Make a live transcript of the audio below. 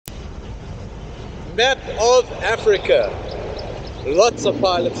Map of Africa. Lots of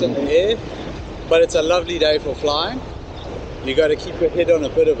pilots in the air, but it's a lovely day for flying. You got to keep your head on a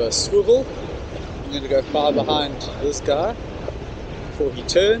bit of a swivel. I'm going to go far behind this guy before he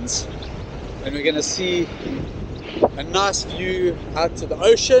turns, and we're going to see a nice view out to the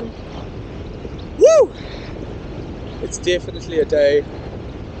ocean. Woo! It's definitely a day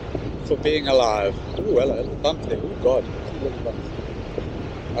for being alive. Ooh, hello, little bump there. Oh God, little bump.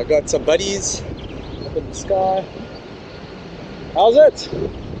 I got some buddies up in the sky. How's it?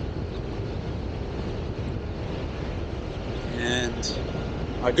 And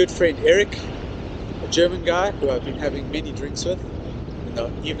my good friend Eric, a German guy who I've been having many drinks with in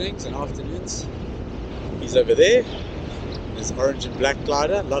the evenings and afternoons. He's over there in his orange and black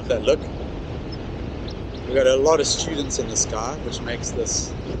glider. Love that look. We've got a lot of students in the sky, which makes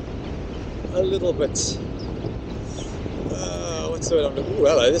this a little bit, what's the word I'm looking for? Ooh,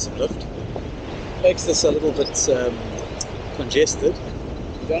 hello, there's some lift. Makes this a little bit congested.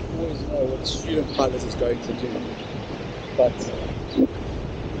 You don't always know what a student pilot is going to do, but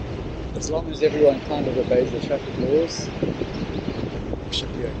as long as everyone kind of obeys the traffic laws, we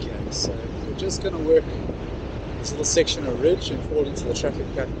should be okay. So we're just going to work this little section of ridge and fall into the traffic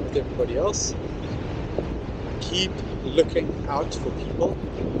pattern with everybody else. Keep looking out for people,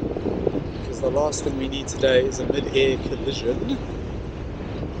 because the last thing we need today is a mid-air collision.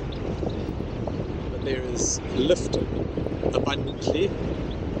 But there is lift abundantly,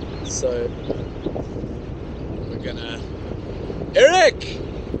 so we're gonna... Eric!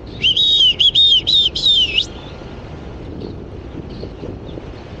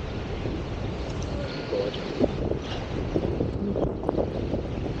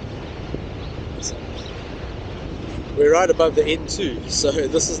 We're right above the N2, so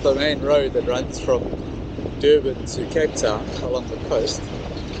this is the main road that runs from Durban to Cape Town along the coast,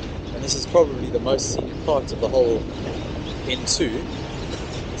 and this is probably the most scenic part of the whole N2.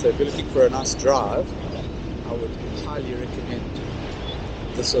 So if you're looking for a nice drive, I would highly recommend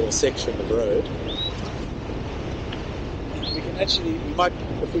this little section of road. We can actually,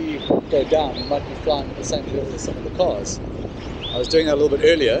 if we go down, we might be flying at the same level as some of the cars. I was doing that a little bit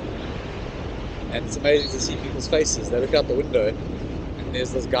earlier, and it's amazing to see people's faces. They look out the window and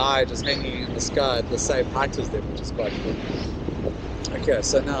there's this guy just hanging in the sky at the same height as them, which is quite cool. Okay,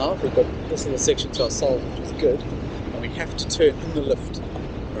 so now we've got this little section to ourselves, which is good, and we have to turn in the lift,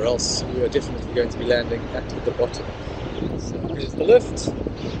 or else we are definitely going to be landing at the bottom. So here's the lift.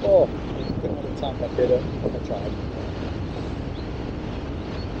 Oh, couldn't have timed that better. I tried.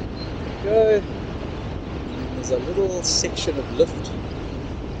 There we go. And then there's a little section of lift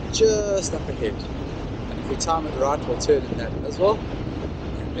just up ahead, and if we time it right, we'll turn in that as well,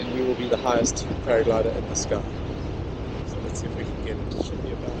 and then we will be the highest paraglider in the sky. So let's see if we can get it. It should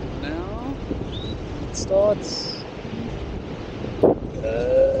be about now. It starts.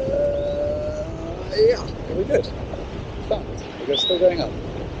 Yeah, we're good. Found it. We're still going up.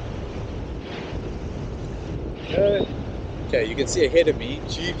 Okay, you can see ahead of me,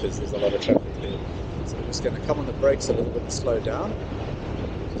 jeepers, there's a lot of traffic there. So we're just going to come on the brakes a little bit and slow down.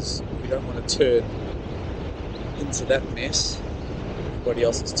 We don't want to turn into that mess. Everybody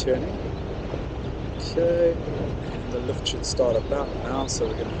else is turning. Okay, and the lift should start about now, so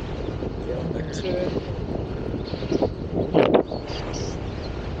we're going to get on that turn.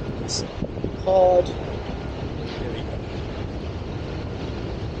 Nice hard. There we go.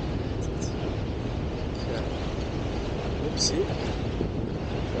 Okay. Oopsie.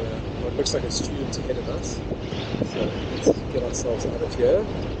 What looks like a student ahead of us. So let's get ourselves out of here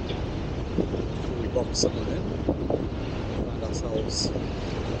before we box someone in. Find ourselves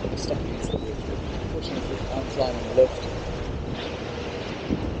stuck against the ridge. Fortunately, I'm flying on the lift,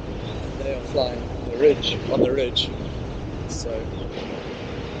 and they are flying on the ridge. So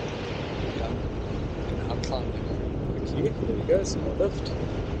yeah, I'm going to outclimb them quickly. There we go, so more lift.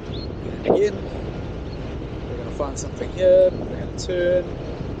 And again, we're going to find something here. We're going to turn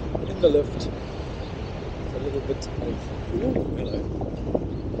in the lift. A little bit of, ooh, hello,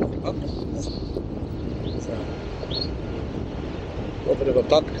 bump. So, a little bit of a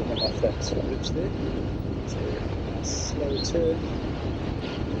bump coming off that ridge there. So we're going to slow turn.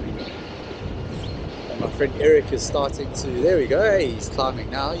 There we go. And my friend Eric is starting to, there we go, hey, he's climbing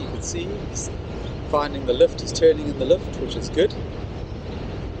now. You can see he's finding the lift, he's turning in the lift, which is good.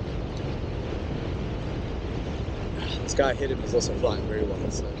 This guy ahead of me is also flying very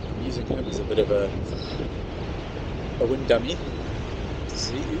well, so I'm using him as a bit of a wind dummy to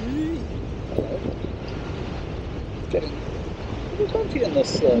see. Hello. It's getting a little bumpy in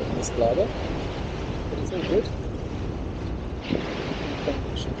this glider, but it's all good.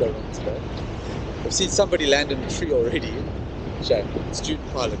 Nothing should go wrong today. I've seen somebody land in a tree already.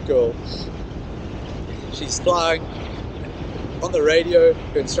 Student pilot girl. She's flying. On the radio,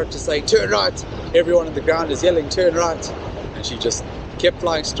 her instructor's saying, "Turn right." Everyone on the ground is yelling, "Turn right." And she just kept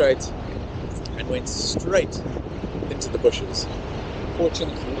flying straight and went straight into the bushes.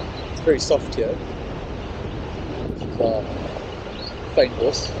 Fortunately, it's very soft here. This is our faint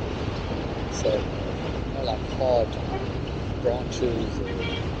horse. So, not like hard branches or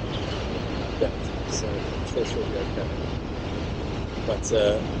like that. So, I'm sure she'll be okay. But,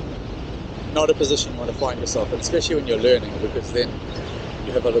 not a position you want to find yourself in, especially when you're learning, because then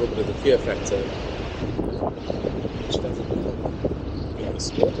you have a little bit of the fear factor, which doesn't help.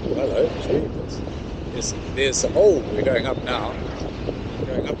 Oh, hello, we're going up now. We're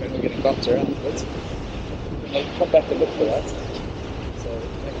going up and we're getting bumped around a bit. I'll come back and look for that. So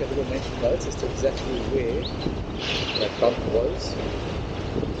make a little mental note as to exactly where that bump was.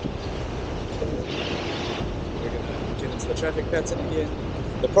 We're going to get into the traffic pattern again.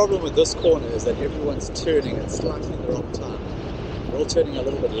 The problem with this corner is that everyone's turning at slightly the wrong time. We're all turning a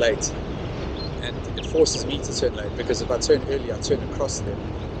little bit late, and it forces me to turn late, because if I turn early I turn across them,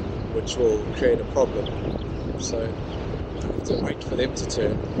 which will create a problem. So I have to wait for them to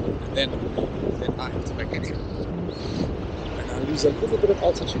turn, and then I have to make it turn. And I lose a little bit of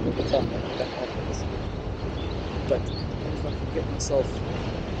altitude every time that happens. But if I can get myself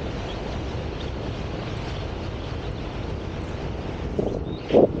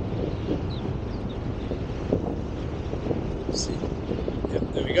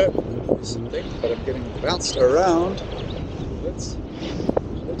there we go. There's something, but I'm getting bounced around.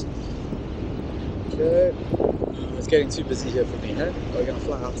 Okay. Oh, it's getting too busy here for me, hey? We're going to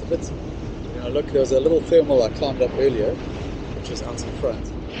fly out a bit. We're going to look, there was a little thermal I climbed up earlier, which was out in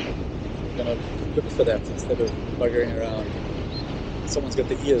front. We're going to look for that instead of buggering around. Someone's got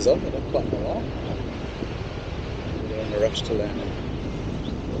the ears on, I don't quite know why. They're in a rush to land.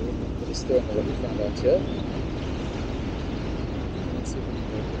 Bit of thermal that we found out here.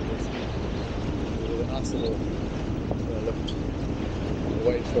 With a nice little lift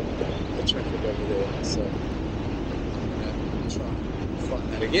away from the traffic over there, so I'm going to try and find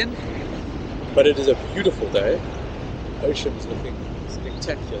that again. But it is a beautiful day. The ocean is looking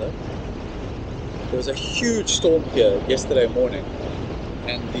spectacular. There was a huge storm here yesterday morning,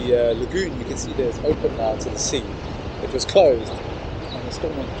 and the lagoon, you can see there, is open now to the sea. It was closed and the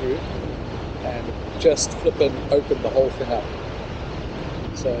storm went through and just flipping opened the whole thing up.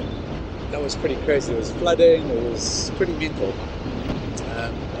 So that was pretty crazy. There was flooding, it was pretty mental. I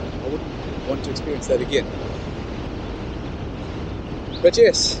wouldn't want to experience that again. But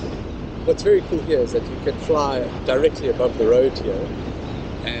yes, what's very cool here is that you can fly directly above the road here,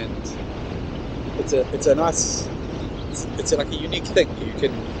 and it's a nice, it's like a unique thing. You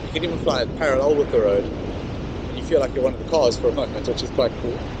can even fly parallel with the road, and you feel like you're one of the cars for a moment, which is quite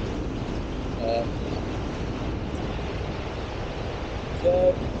cool.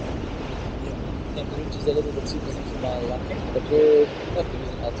 That bridge is a little bit too busy for my liking, but we're not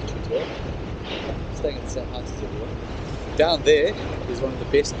losing altitude here. Staying at the same height as everyone. Down there is one of the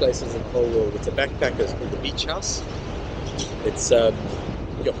best places in the whole world. It's a backpacker, it's called the Beach House. It's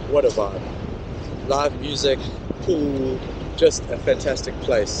what a vibe. Live music, pool, just a fantastic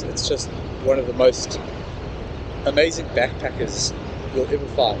place. It's just one of the most amazing backpackers you'll ever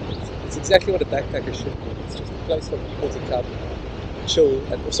find. It's exactly what a backpacker should be. It's just a place for people to come, chill,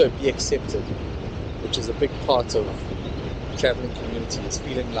 and also be accepted, which is a big part of the traveling community, is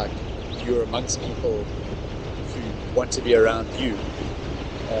feeling like you're amongst people who want to be around you.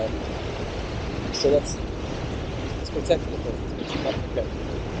 So that's spectacular. Okay.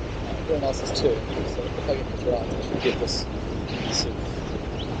 Everyone else is turn, so if I get this right, I should get this sort of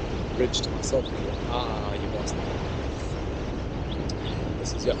bridge to myself here. Ah, you bastard.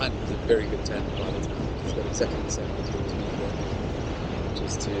 This is Johan, he's a very good tandem pilot. He's got exactly the same idea as me here,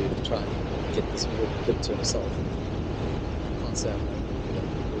 just to try and get this wheel bit to himself. I can't say I'm no good at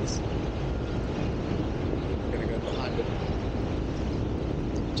it, because we're going to go behind him,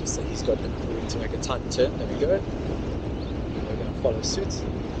 just so he's got enough room to make a tight turn. There we go. And we're going to follow suit.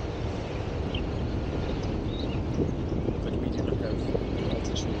 But we do not have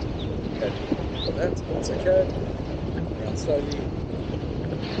altitude for that, but it's okay. Around slowly.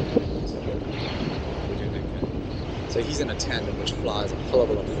 We're doing okay. So he's in a tandem which flies a hell of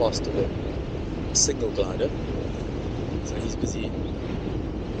a lot faster than a single glider. So he's busy.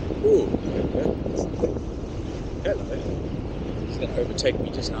 Ooh, hello. He's going to overtake me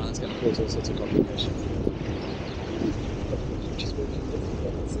just now. It's going to cause all sorts of complications. Which is working difficult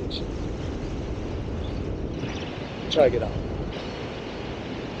on that section. Try to get up.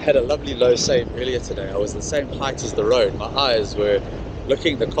 had a lovely low save earlier today. I was the same height as the road. My eyes were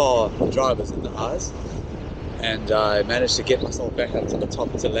looking the drivers in the eyes, and I managed to get myself back up to the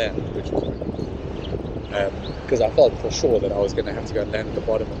top to land, which was good. Because I felt for sure that I was going to have to go and land at the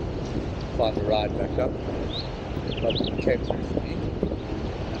bottom and find a ride back up. But it came through for me.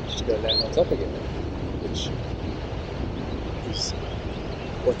 I managed to go land on top again, which is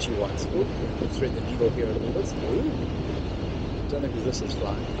what you want. Ooh, thread the needle here a little bit. Ooh. Don't know who this is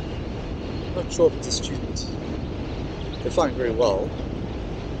flying. Not sure if it's a student. They're flying very well.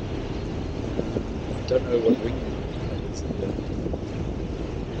 Don't know what wing that is either.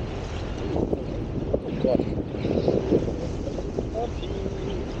 Oh god.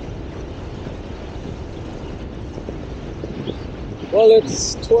 Well,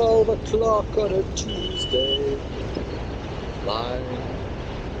 it's 12 o'clock on a Tuesday. Flying,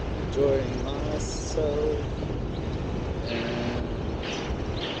 enjoying myself.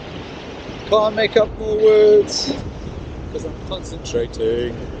 Can't make up more words because I'm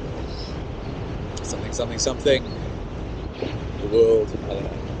concentrating. Something. The world, I don't know.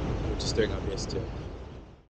 We're just doing our best here.